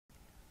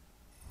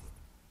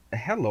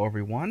Hello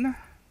everyone,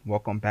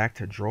 welcome back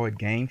to Droid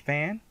Game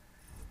Fan.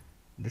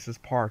 This is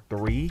part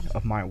 3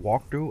 of my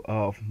walkthrough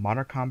of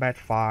Modern Combat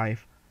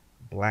 5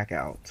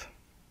 Blackout.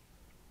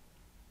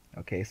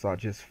 Okay, so I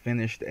just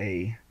finished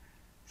a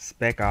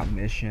spec out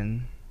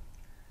mission.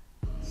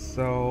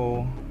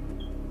 So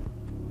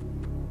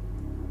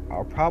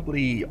I'll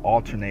probably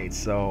alternate,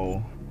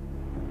 so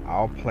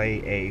I'll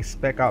play a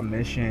spec out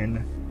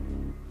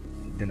mission,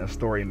 then a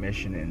story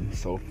mission and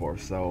so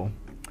forth. So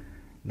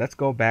let's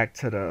go back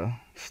to the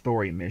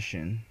story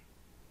mission.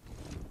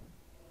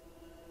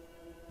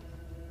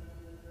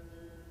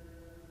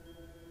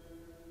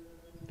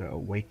 The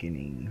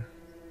Awakening.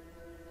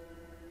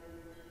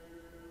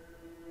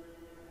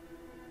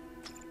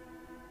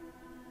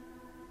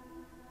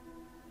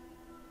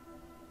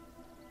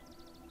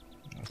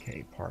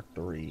 Okay, part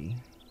 3.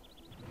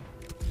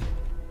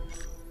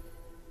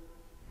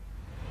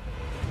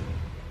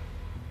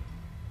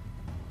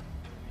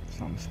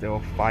 So I'm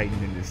still fighting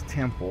in this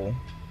temple.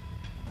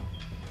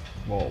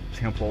 Well,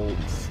 temple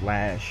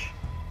slash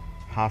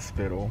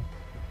hospital.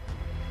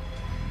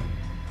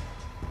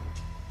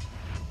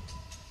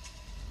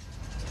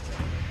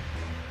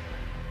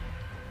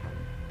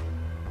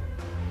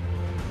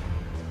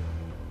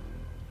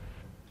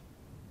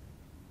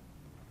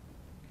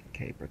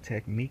 Okay,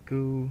 protect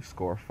Miku,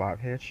 score 5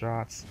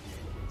 headshots,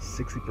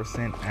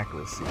 60%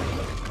 accuracy.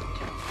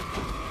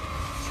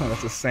 So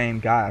that's the same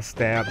guy I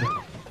stabbed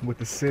with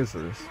the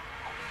scissors.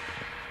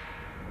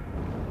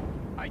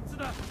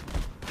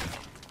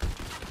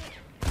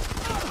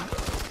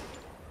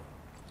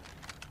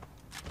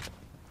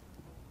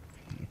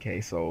 Okay,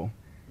 so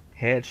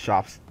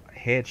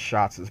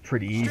headshots is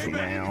pretty easy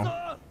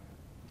now.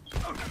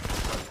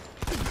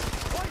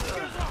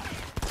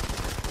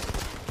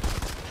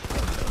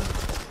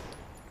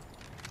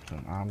 So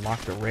I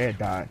unlocked the red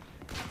dot.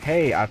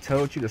 Hey, I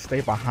told you to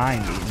stay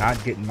behind me,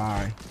 not get in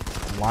my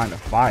line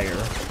of fire.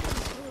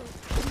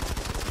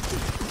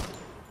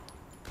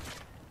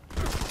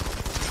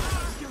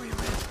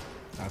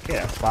 Okay,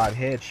 that's 5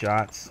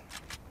 headshots.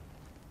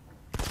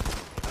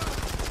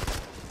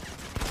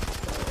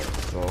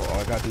 So all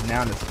I gotta do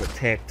now is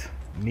protect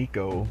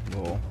Miko.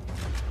 Well,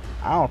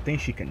 I don't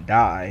think she can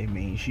die. I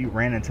mean, she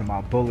ran into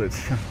my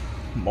bullets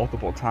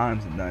multiple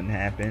times and nothing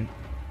happened.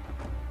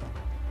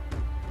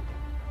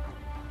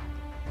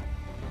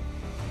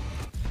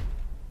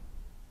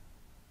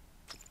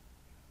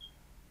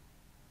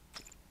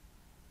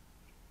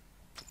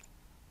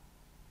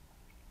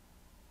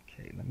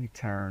 Okay, let me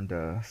turn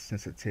the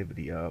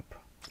sensitivity up.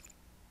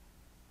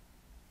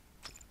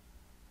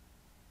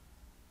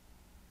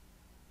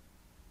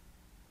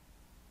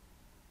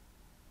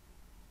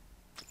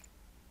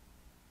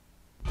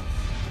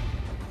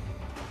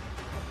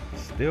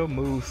 Still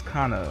moves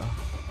kind of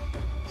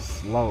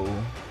slow.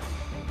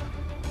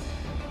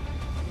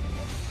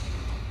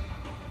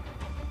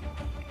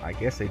 I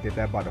guess they did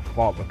that by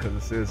default because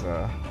this is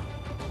a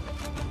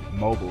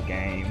mobile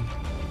game.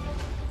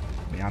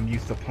 I mean, I'm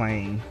used to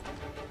playing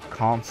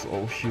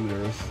console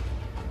shooters.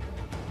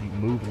 You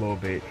move a little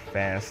bit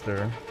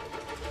faster.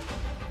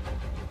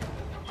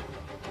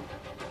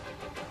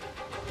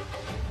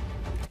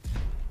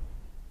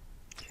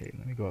 Okay,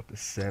 let me go up to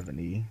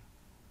 70.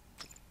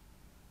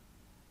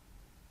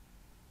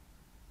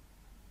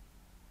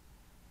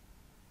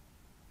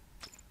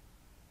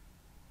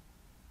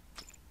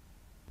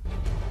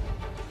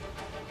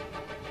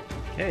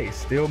 Okay,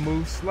 still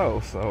moves slow,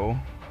 so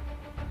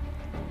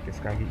guess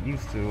gotta get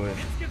used to it.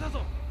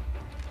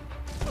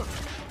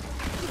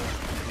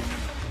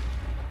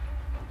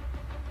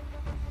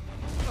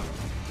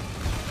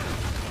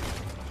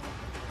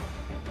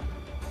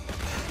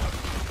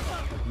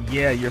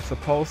 Yeah, you're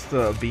supposed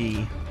to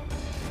be,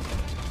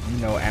 you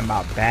know, at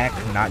my back,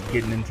 not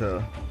getting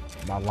into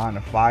my line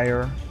of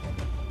fire.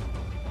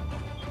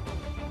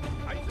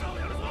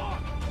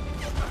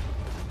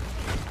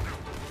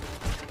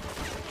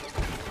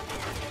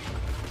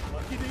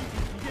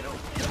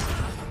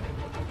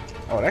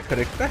 Oh,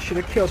 that should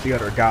have killed the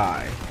other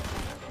guy.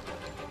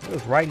 It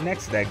was right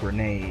next to that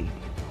grenade.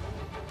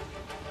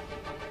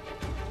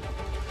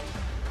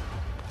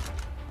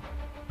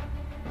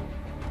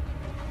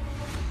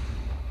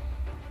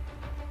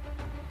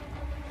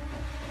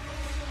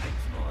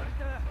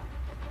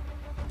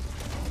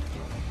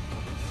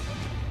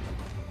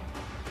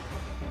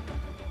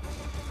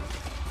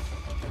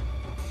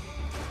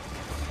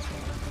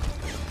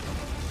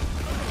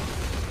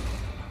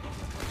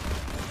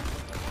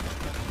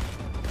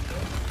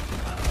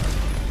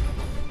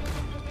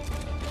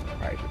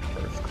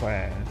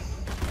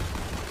 Class.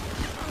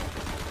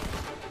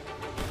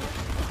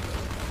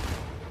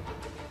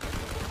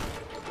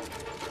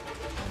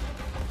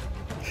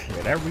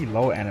 Yeah, that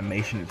reload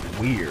animation is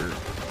weird.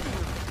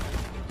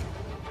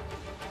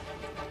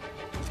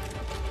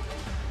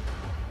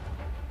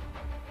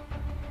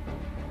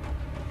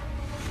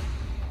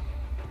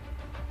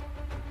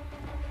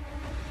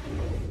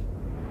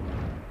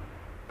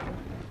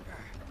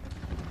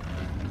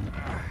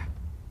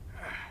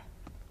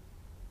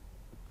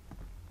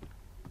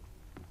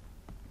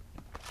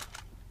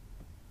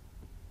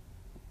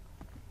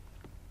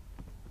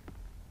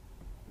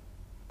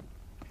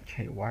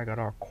 Okay, why I got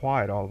all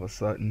quiet all of a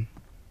sudden?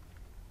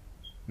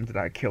 Did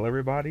I kill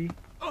everybody?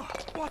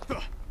 What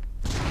the?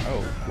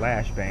 Oh,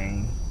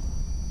 flashbang.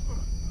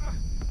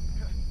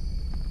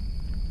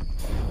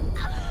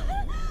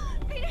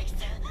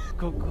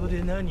 ここ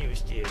で何を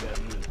してやがる。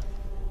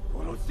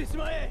殺してし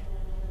まえ。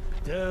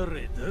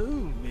誰だお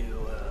めえ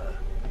は。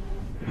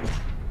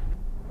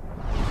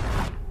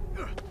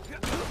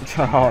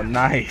Oh,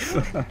 nice.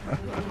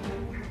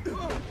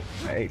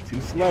 Hey,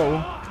 too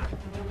slow.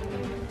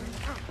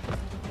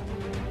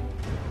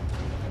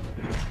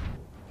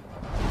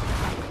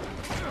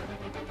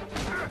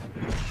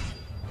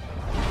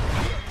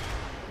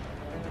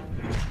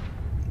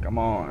 Come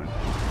on.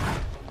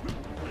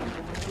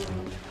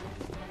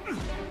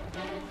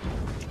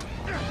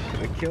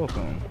 They killed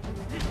him.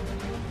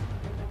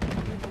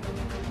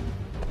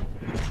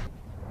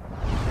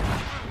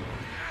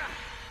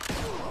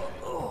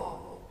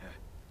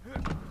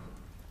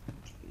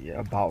 Yeah,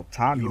 about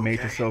time you made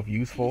yourself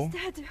useful.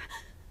 He's dead.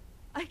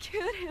 I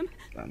killed him.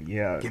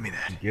 Yeah, Give me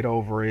that. Get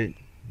over it.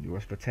 You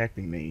was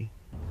protecting me.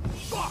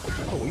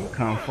 Oh, where you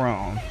come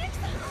from?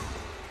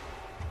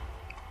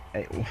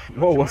 Hey,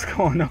 whoa, what's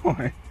going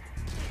on?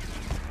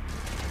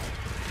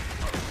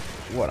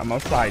 What, I'm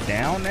upside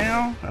down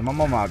now? Am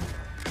I on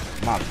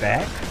my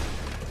back?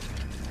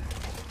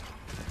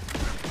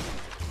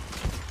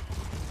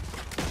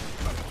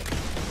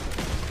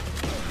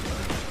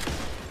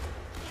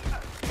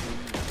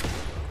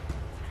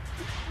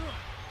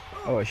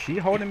 Oh, is she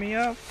holding me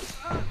up?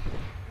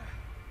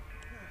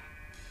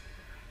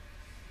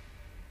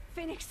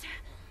 Phoenix,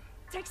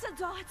 take the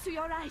door to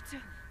your right.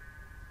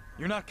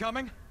 You're not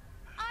coming?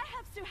 I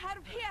have to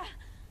help here.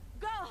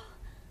 Go.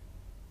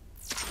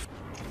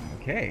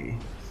 Okay.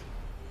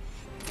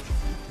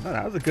 No,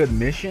 that was a good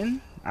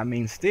mission. I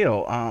mean,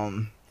 still,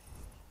 I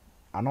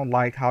don't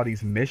like how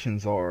these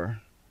missions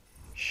are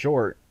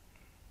short.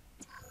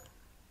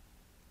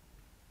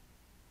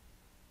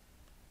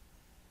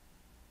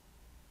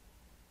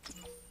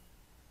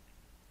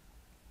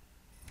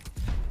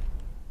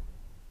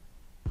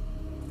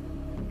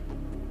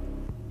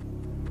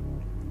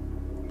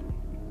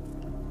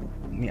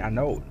 I mean, I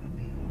know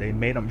they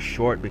made them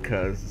short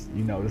because,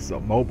 you know, this is a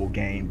mobile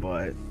game,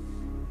 but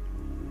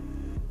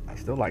I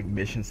still like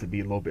missions to be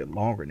a little bit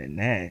longer than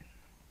that.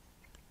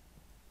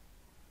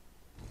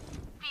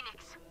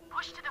 Phoenix,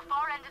 push to the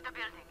far end of the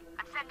building.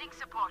 I'm sending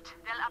support.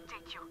 They'll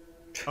update you.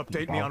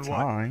 Update me on About what?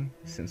 time.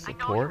 Send I know you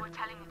support. were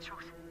telling the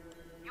truth.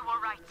 You were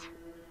right.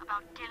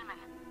 About Gilman.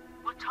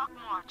 We'll talk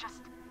more.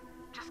 Just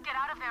get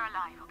out of there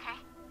alive, okay?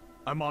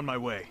 I'm on my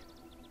way.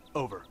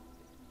 Over.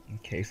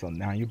 Okay, so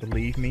now you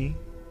believe me.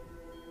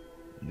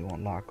 New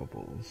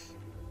unlockables.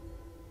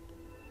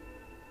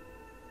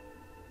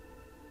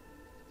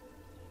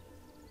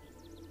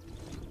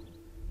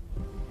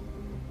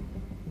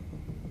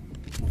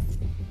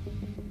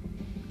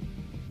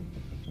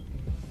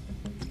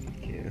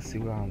 Okay, let's see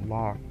what I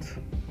unlocked.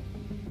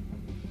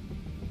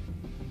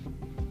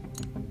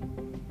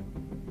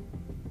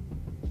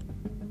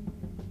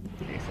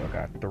 Okay, so I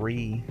got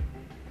 3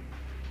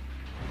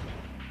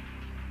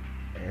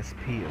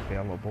 SP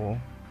available.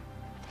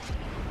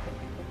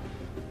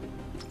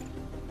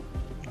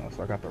 Oh,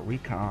 so I got the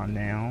recon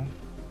now.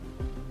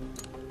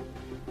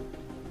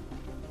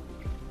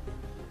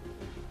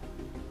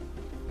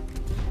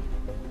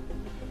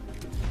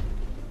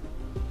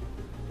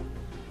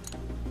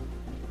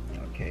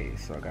 Okay,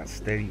 so I got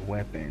steady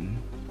weapon.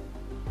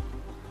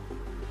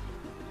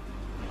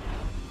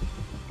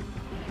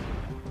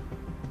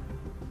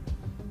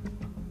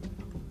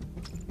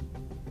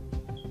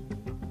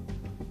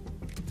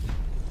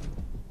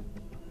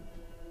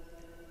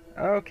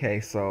 Okay,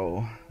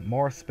 so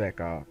more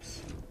Spec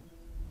Ops.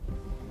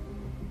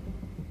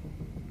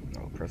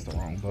 Oh, press the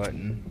wrong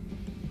button.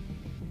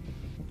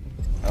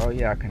 Oh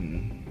yeah, I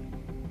can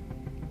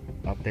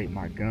update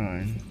my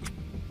gun.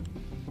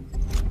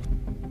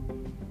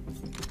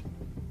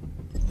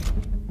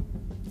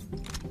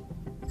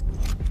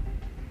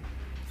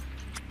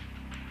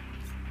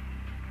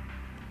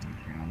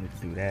 Okay, I'll need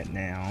to do that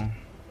now.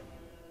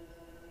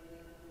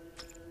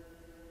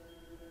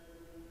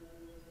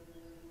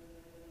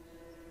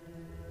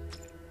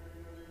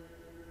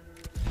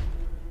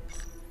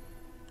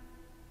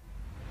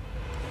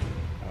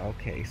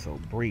 Okay, so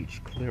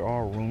breach. Clear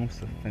all rooms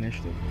to finish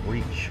the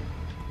breach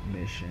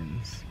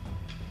missions.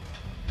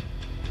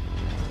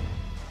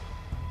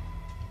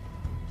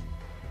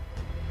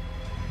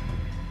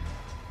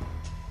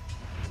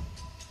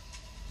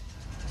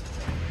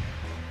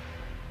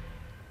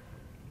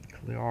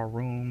 Clear all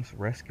rooms,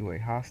 rescue a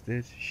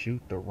hostage,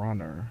 shoot the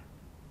runner.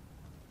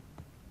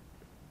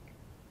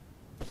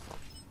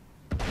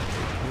 Kill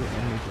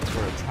enemies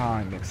before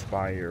time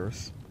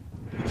expires.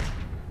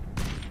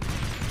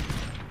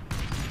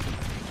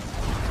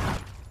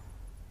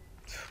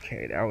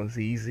 Okay, that was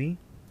easy.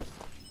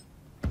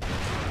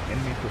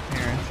 Enemies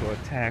preparing to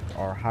attack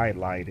are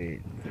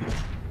highlighted.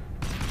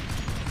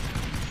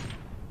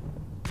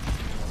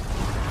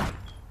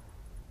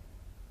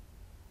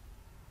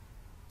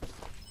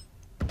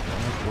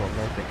 This will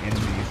alert the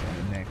enemies in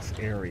the next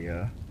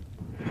area.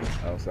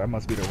 Oh, so that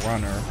must be the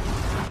runner.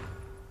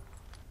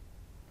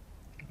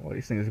 Well,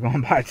 these things are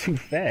going by too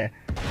fast.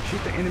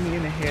 Shoot the enemy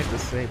in the head to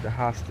save the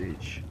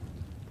hostage.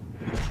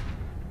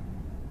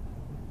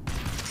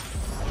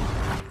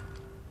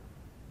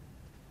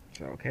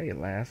 So, okay,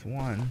 last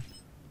one.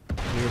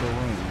 Clear the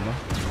room.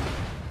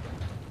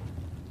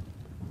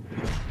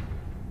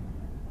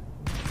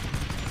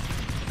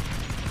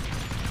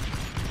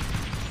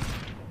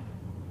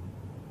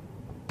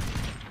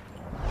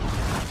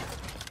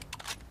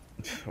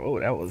 Oh,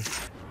 that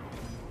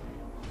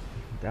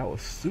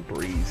was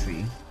super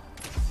easy.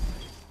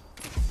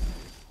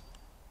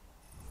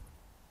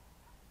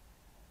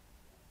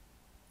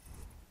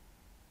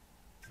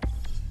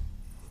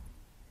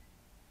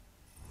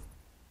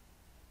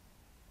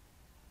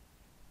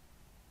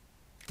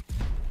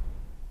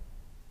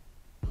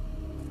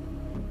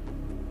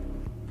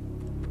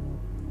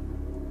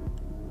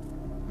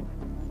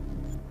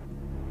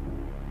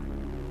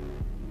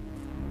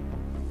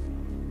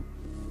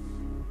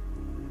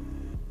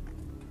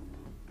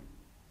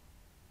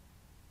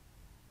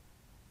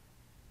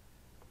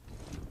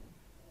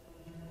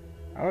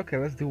 Okay,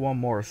 let's do one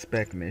more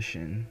spec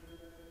mission.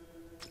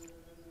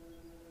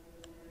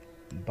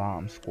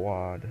 Bomb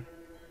squad.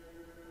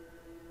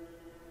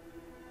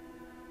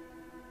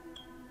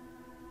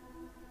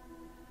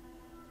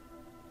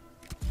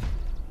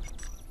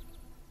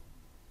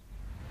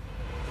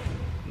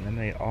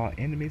 Eliminate all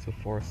enemies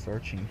before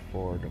searching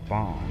for the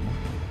bomb.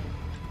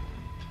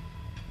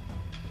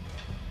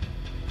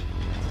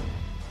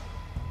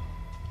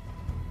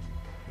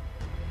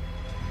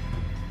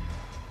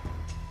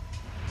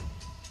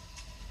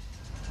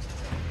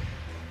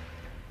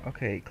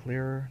 Okay,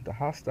 clear the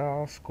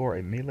hostile, score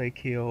a melee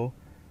kill,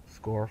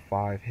 score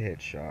 5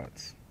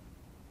 headshots.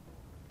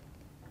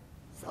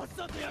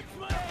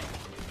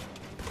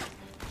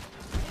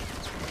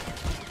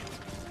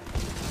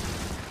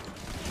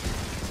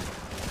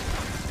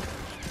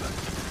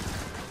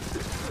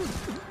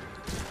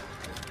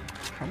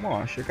 Come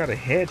on, sure got a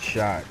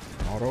headshot.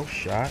 Auto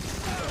shots.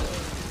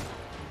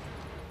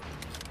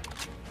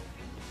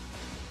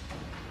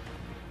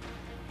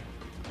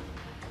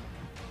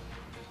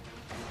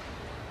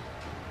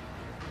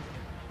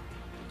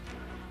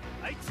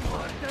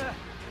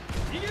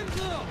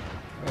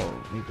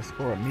 Oh, need to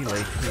score a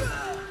melee kill.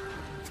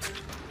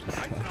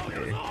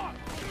 Okay.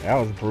 That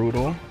was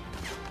brutal.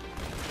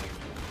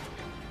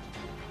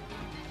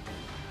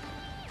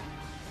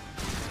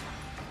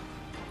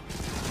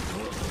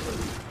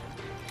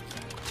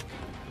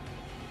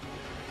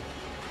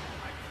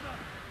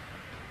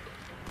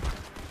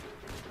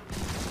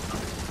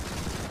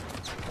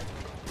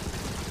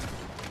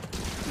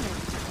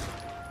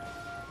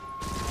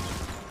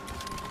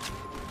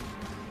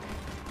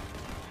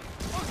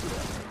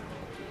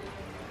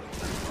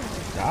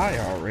 Die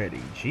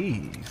already,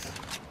 jeez.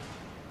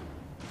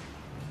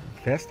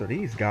 Vest are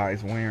these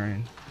guys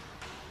wearing?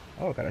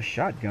 Oh, got a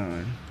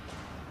shotgun.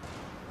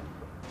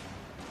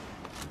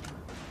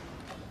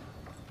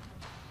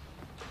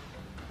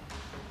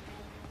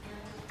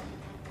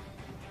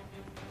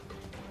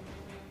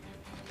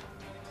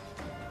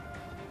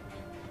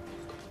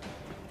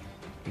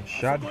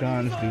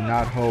 Shotguns do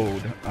not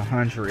hold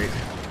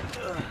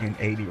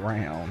 180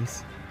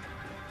 rounds.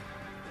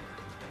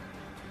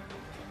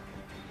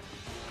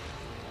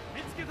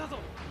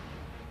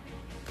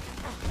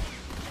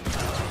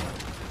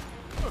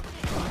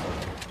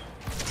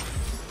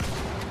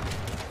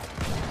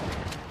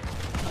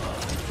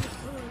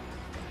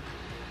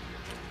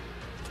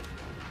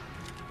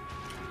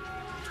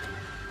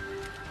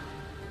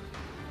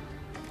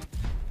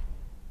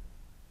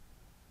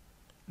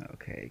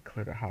 Okay,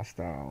 clear the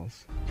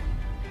hostiles.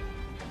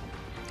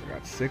 I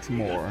got 6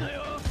 more.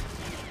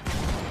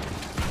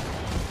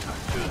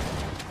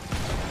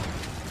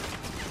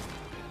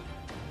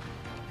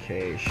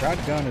 Okay,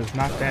 shotgun is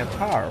not that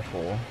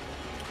powerful.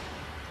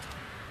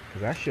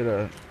 Cause I should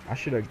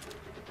have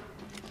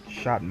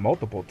shot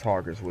multiple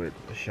targets with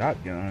the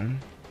shotgun.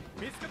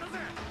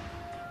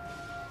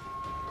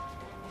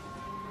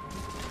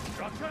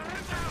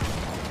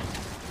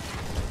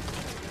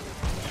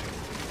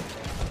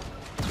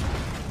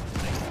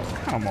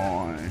 Come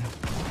on.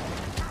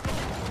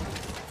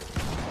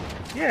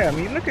 Yeah, I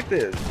mean, look at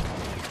this.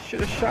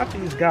 Should have shot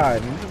these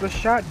guys. I mean, this is a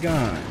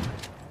shotgun.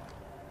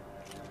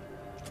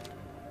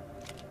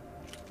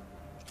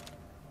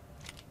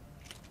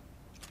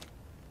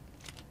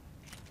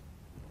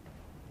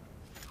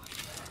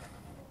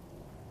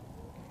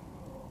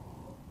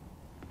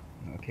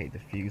 Okay,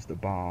 defuse the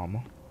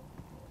bomb.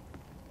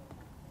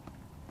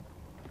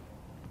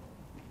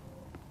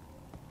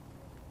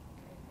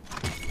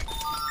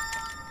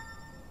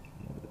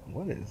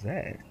 What is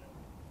that?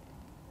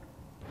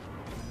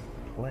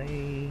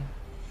 Play.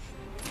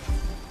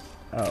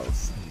 Oh,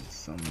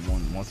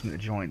 someone wants me to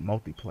join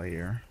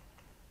multiplayer.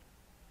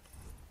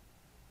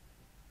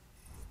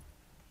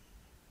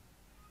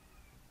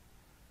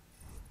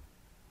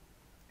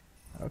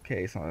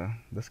 Okay, so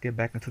let's get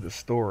back into the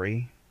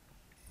story.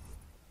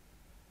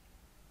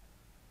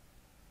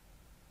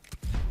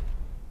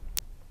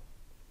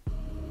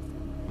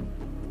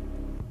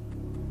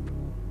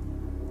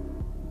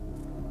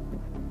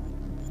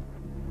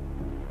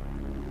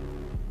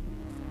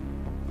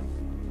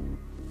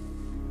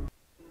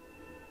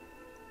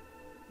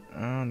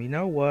 You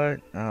know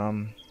what?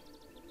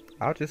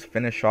 I'll just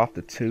finish off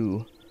the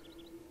 2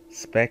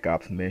 Spec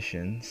Ops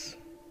missions.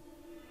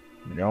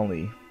 There are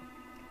only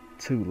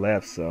 2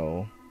 left,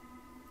 so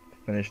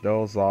finish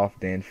those off,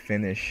 then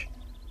finish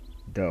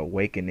the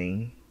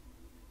Awakening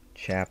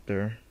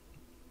chapter.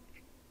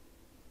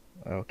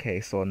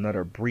 Okay, so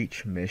another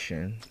breach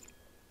mission.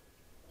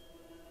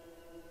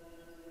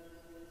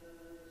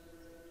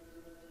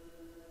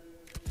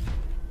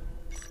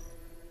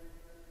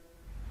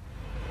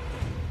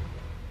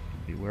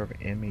 Beware of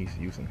enemies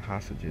using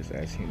hostages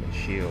as human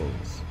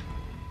shields.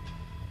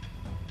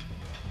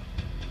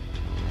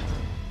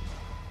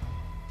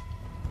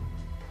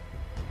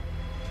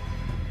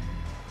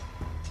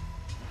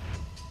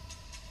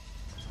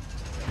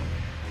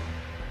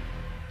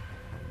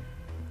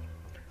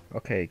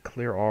 Okay,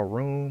 clear all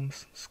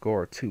rooms,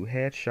 score 2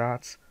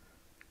 headshots,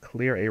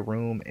 clear a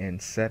room in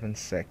 7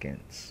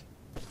 seconds.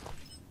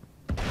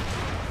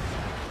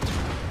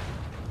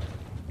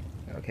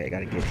 Okay,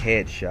 gotta get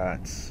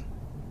headshots.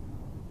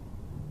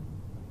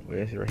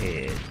 Where's your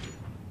head?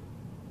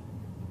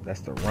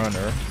 That's the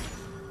runner.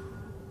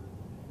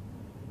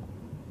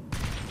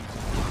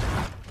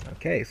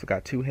 Okay, so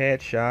got 2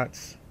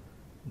 headshots.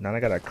 Now I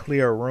gotta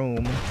clear a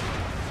room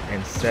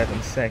in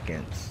 7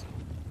 seconds.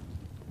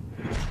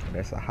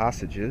 That's the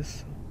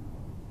hostages.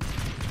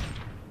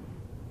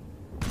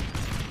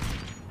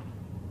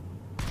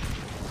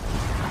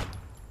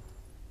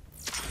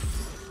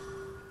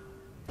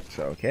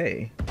 So,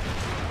 okay.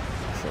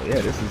 So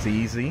yeah, this is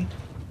easy.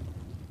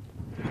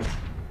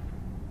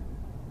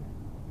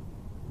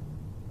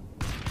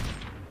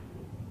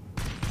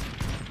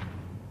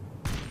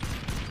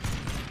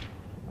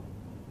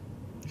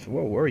 So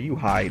whoa, where are you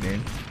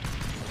hiding?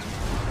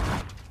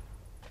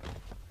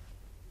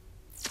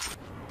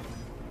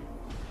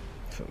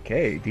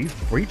 Okay, these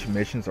breach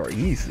missions are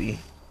easy.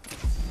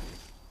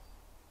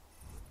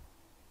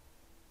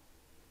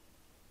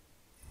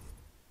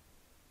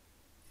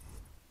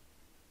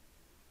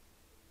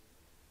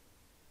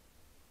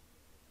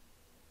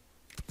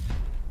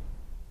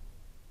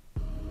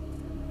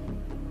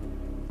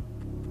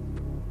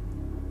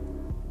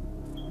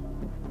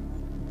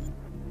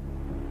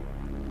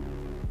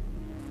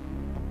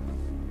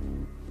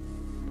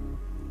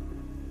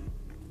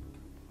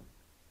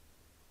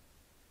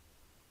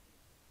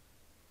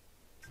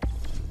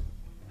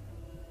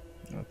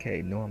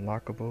 Okay, no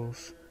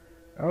unlockables.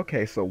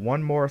 Okay, so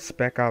one more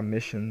spec out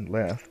mission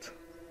left.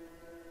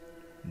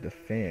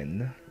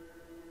 Defend.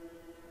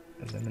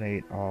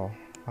 Eliminate all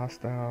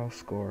hostiles.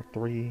 Score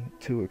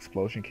 2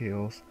 explosion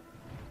kills.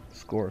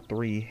 Score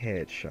 3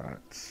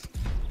 headshots.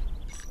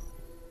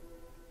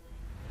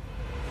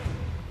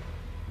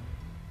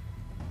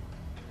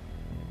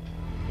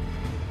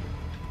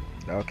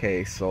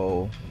 Okay,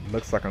 so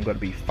looks like I'm going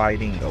to be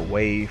fighting a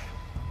wave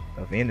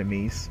of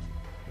enemies.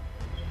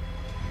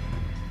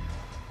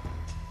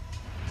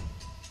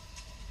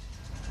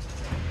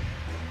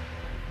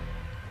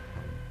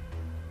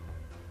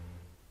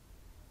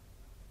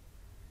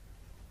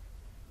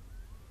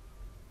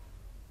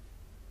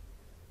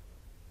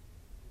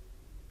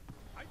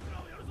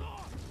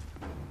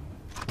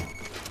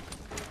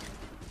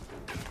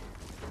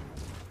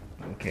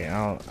 Okay,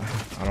 I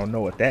don't know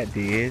what that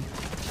did.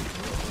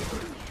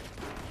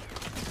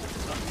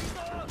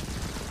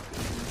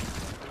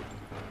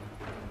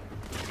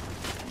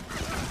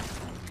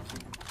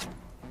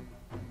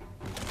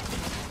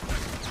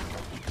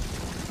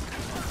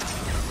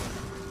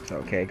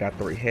 Okay, got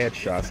 3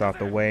 headshots out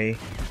the way.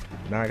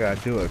 Now I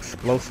gotta do an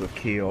explosive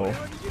kill.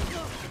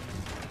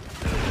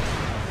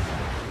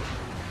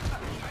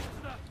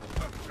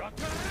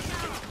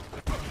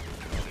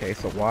 Okay,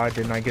 so why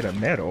didn't I get a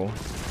medal?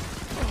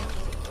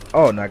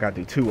 Oh, no, I gotta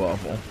do 2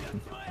 of them.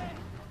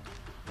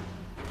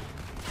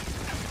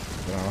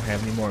 But I don't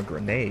have any more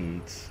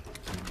grenades.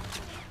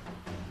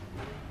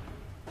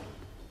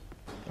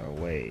 Oh,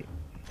 wait.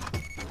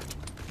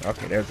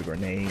 Okay, there's a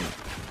grenade.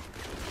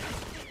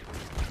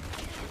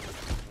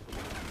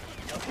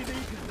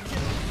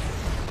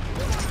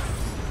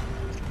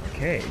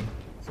 Okay,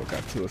 so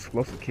got 2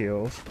 explosive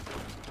kills.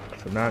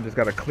 So now I just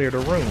gotta clear the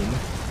room.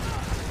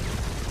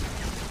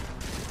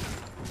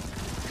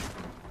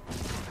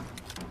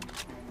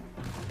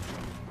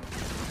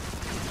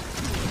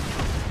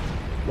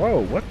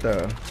 Whoa, what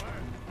the?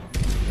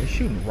 They're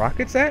shooting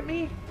rockets at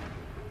me?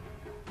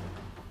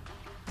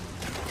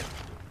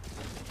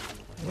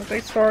 What, they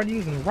started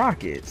using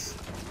rockets?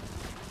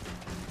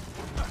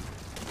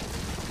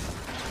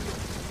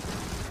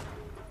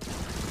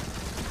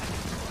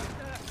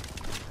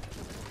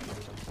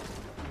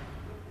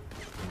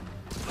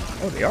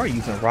 Oh, they are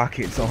using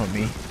rockets on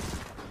me. On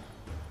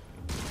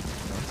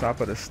top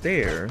of the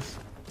stairs.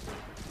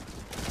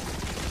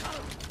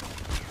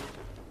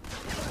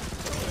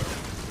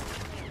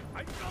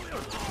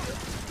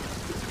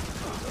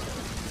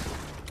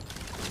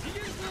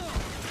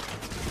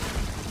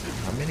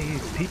 How many of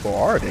these people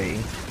are they?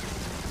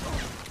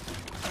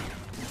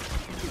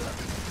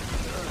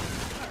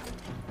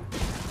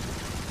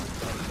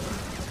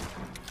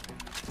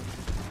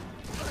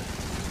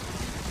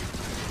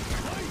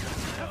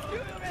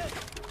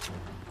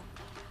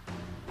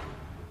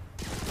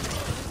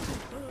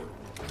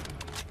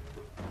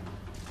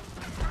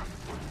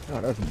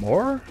 Oh, there's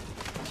more?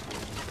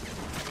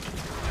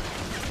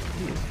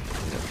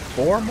 Jeez, there's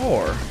 4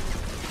 more.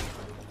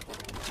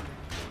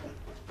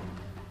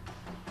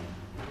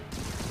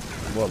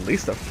 Well, at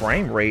least the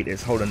frame rate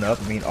is holding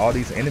up. I mean, all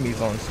these enemies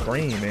on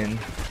screen, and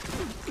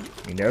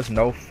I mean, there's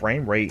no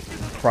frame rate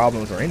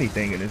problems or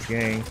anything in this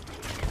game.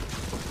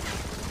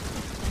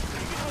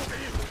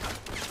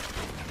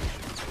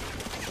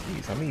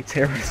 Jeez, how many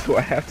terrorists do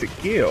I have to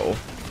kill?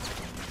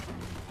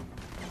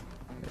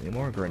 Any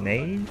more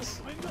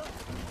grenades?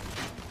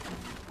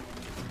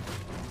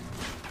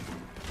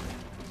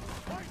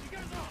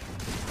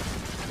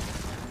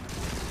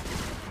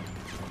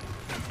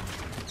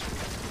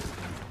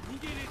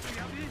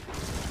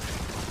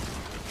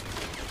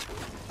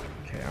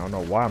 Okay, I don't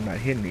know why I'm not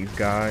hitting these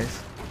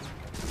guys.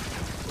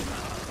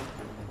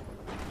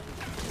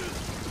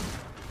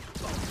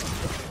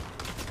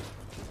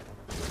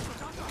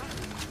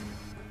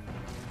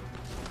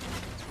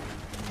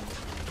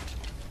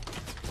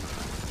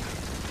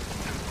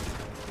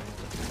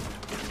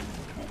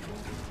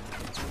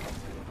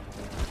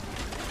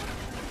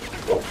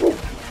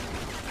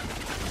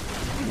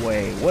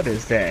 Wait, what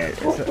is that?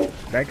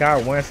 Is that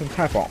guy wearing some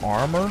type of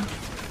armor?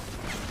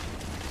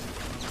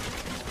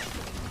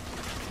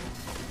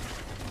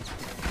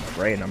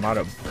 Great, and I'm out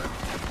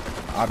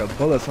of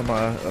bullets on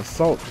my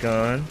assault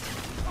gun.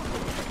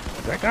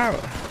 That guy,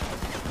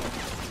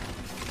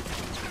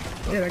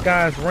 yeah, that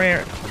guy's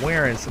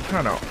wearing some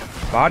kind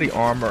of body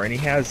armor, and he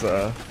has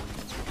a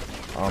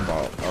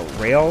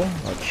rail,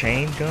 a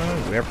chain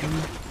gun, whatever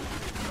you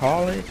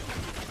call it.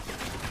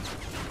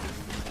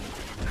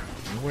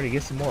 Where to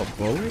get some more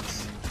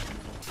bullets?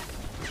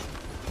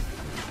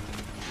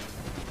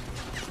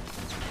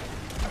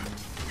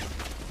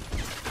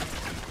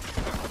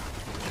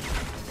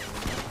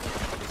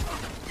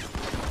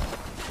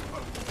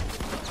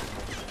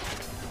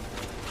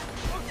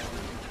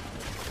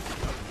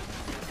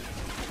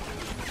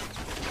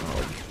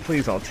 Oh,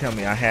 please don't tell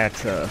me I had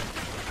to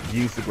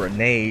use the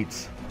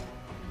grenades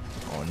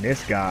on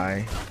this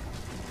guy,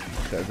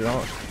 because they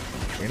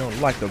don't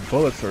look like the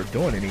bullets are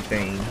doing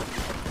anything.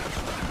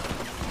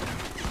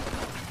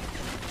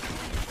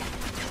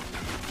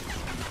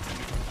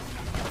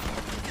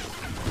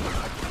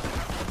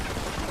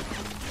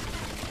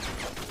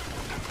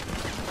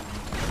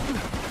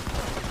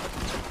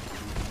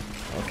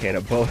 Okay,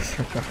 the bullets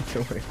are not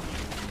doing it.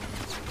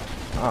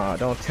 Ah,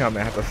 don't tell me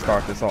I have to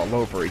start this all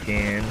over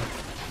again.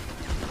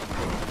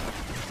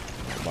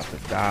 I'm about to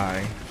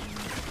die.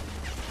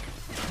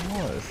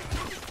 What?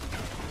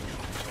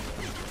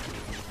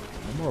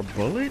 No more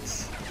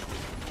bullets?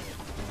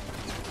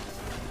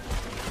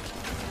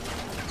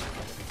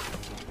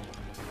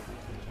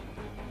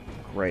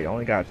 Great,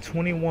 only got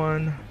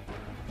 21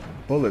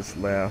 bullets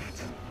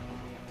left.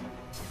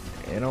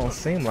 It don't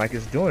seem like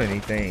it's doing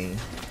anything.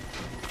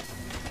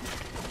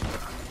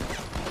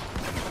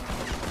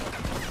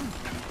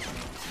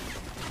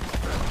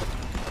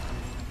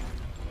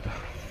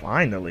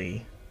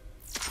 Finally.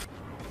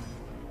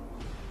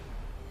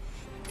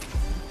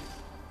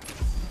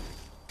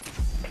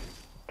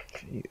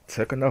 Gee, it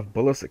took enough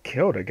bullets to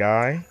kill the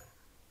guy.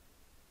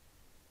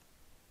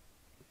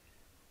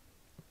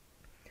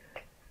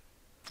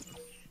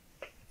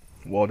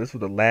 Well, this was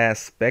the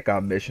last spec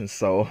out mission,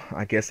 so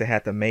I guess they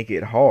had to make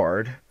it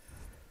hard.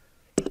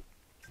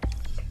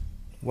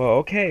 Well,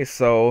 okay,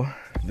 so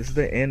this is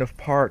the end of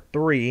part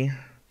 3.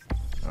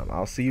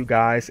 I'll see you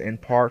guys in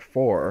part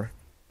 4.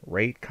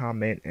 Rate,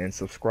 comment, and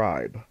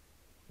subscribe.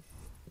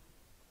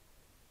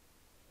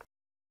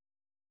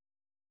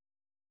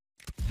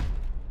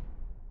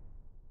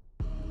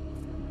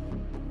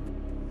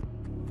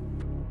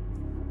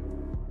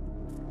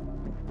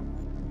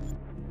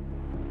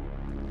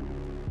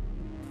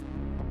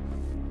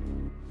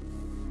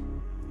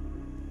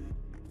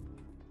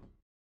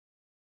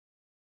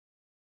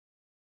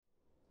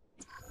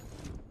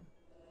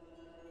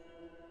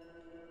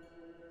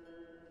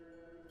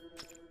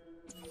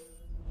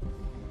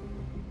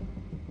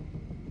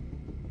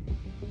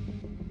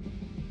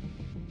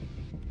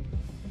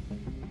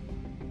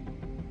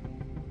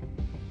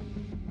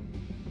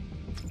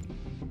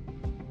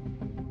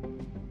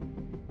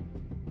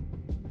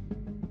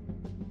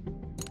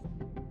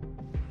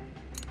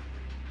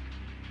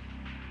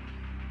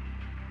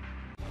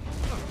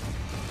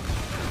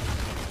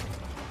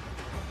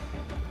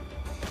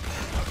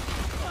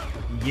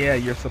 Yeah,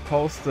 you're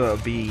supposed to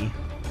be,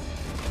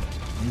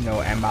 you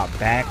know, at my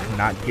back,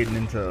 not getting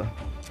into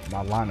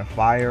my line of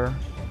fire.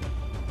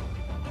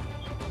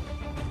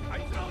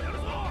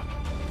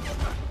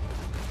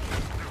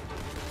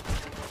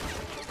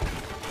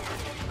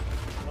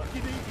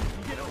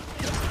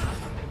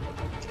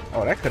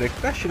 Oh,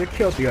 that should have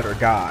killed the other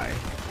guy.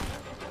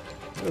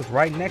 It was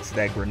right next to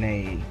that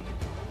grenade.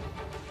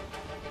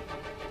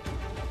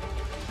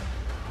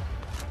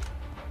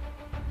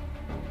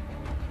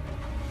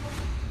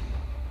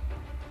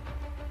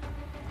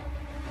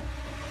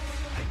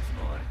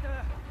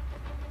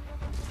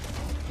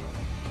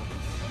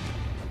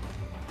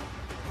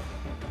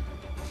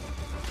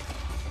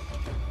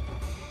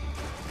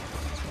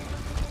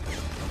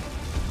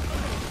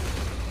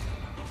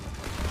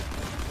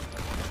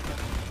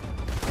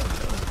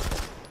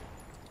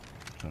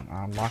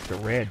 Unlock the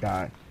red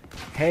dot.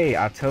 Hey,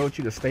 I told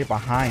you to stay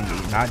behind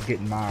me, not get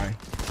in my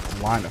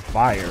line of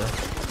fire.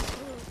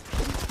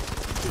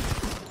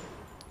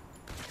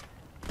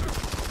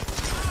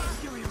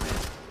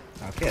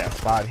 Okay, that's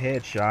 5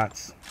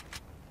 headshots.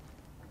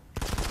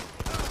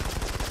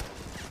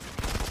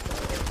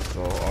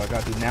 So all I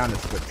gotta do now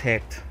is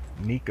protect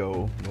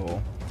Miko.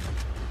 Well,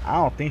 I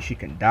don't think she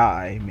can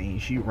die. I mean,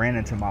 she ran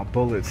into my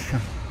bullets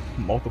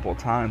multiple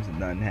times and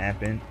nothing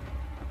happened.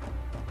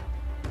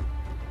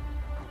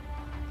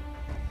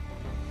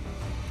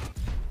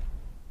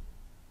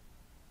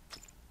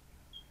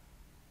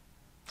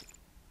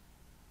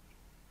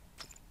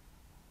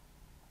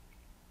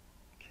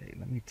 Okay,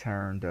 let me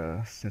turn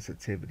the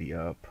sensitivity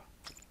up.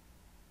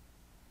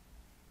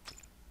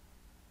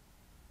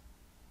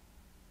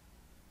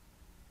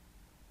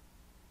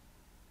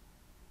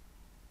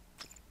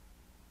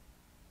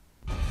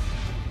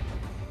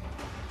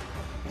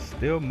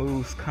 Still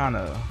moves kind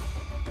of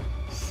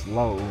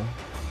slow.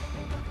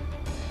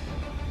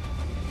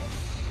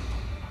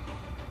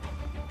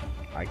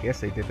 I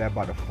guess they did that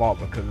by default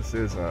because this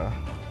is a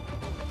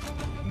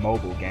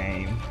mobile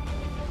game.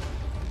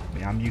 I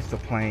mean, I'm used to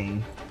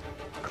playing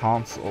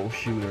console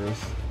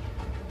shooters.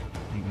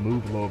 You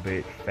move a little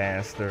bit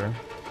faster.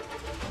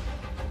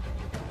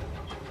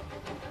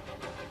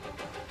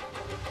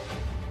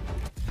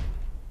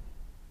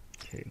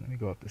 Okay, let me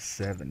go up to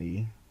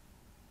 70.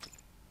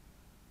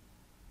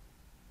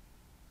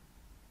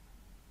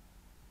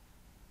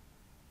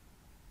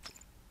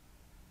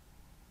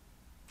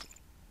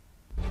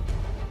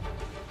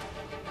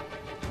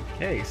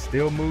 Okay,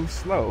 still moves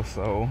slow,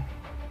 so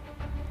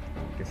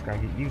I guess gotta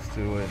get used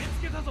to it.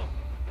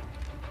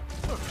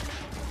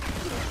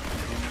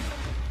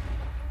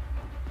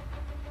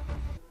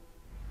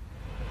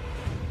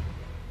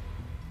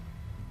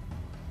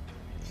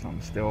 So I'm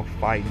still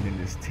fighting in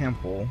this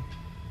temple.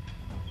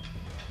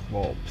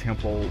 Well,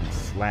 temple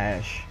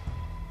slash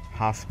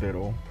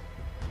hospital.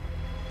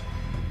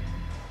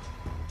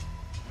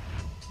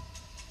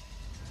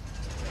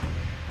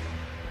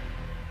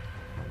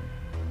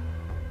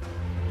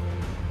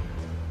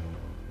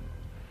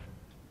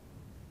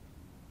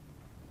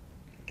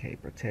 Okay,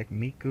 protect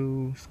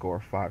Miku, score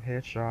 5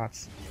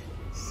 headshots,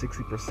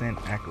 60%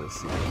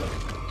 accuracy.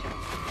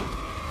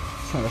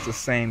 So that's the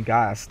same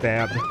guy I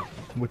stabbed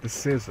with the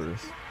scissors.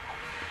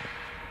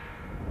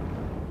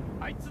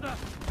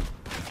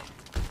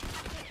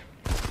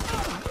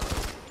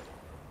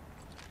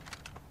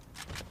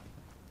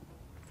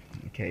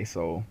 Okay,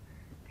 so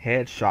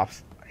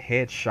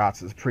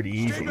headshots is pretty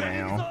easy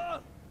now.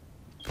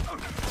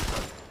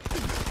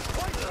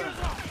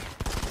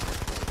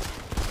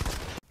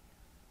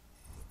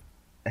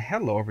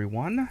 Hello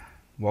everyone,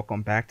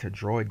 welcome back to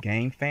Droid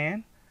Game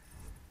Fan.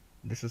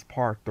 This is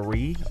part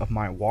 3 of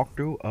my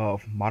walkthrough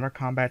of Modern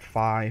Combat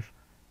 5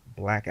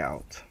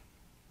 Blackout.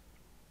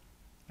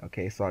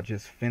 Okay, so I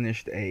just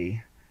finished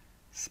a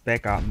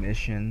spec op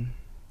mission.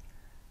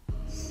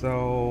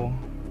 So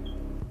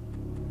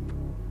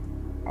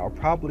I'll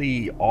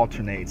probably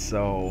alternate,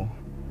 so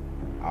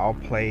I'll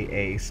play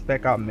a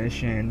spec op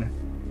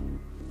mission,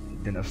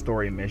 then a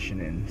story mission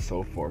and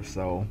so forth.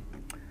 So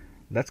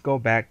let's go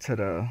back to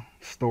the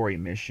story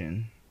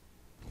mission.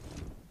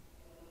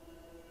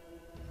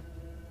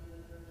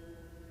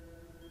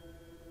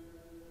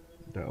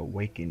 The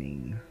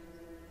Awakening.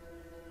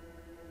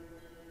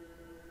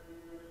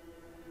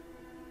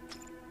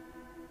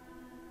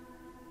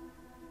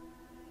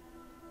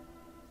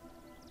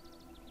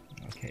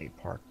 Okay,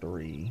 part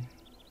 3.